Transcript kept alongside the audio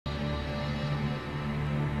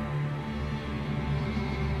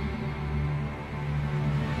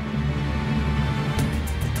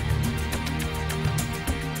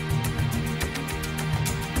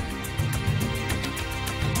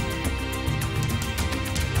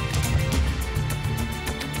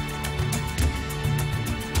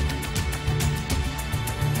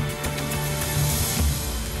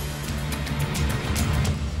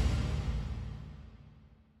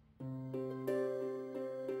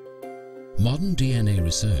Modern DNA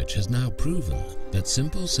research has now proven that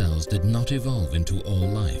simple cells did not evolve into all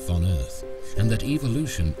life on Earth, and that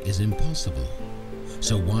evolution is impossible.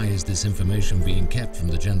 So why is this information being kept from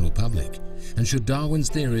the general public? And should Darwin's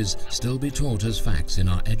theories still be taught as facts in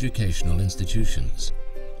our educational institutions?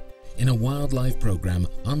 In a wildlife program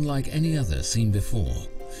unlike any other seen before,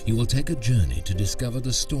 you will take a journey to discover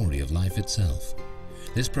the story of life itself.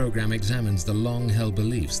 This program examines the long-held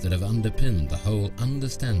beliefs that have underpinned the whole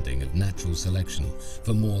understanding of natural selection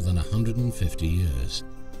for more than 150 years.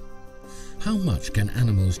 How much can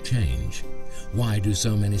animals change? Why do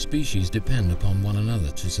so many species depend upon one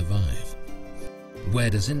another to survive? Where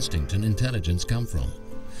does instinct and intelligence come from?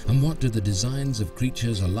 And what do the designs of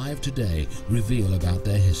creatures alive today reveal about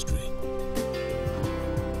their history?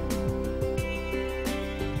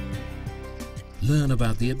 Learn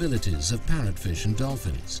about the abilities of parrotfish and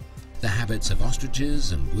dolphins, the habits of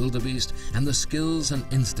ostriches and wildebeest, and the skills and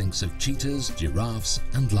instincts of cheetahs, giraffes,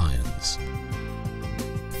 and lions.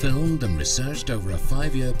 Filmed and researched over a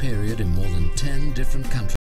 5-year period in more than 10 different countries.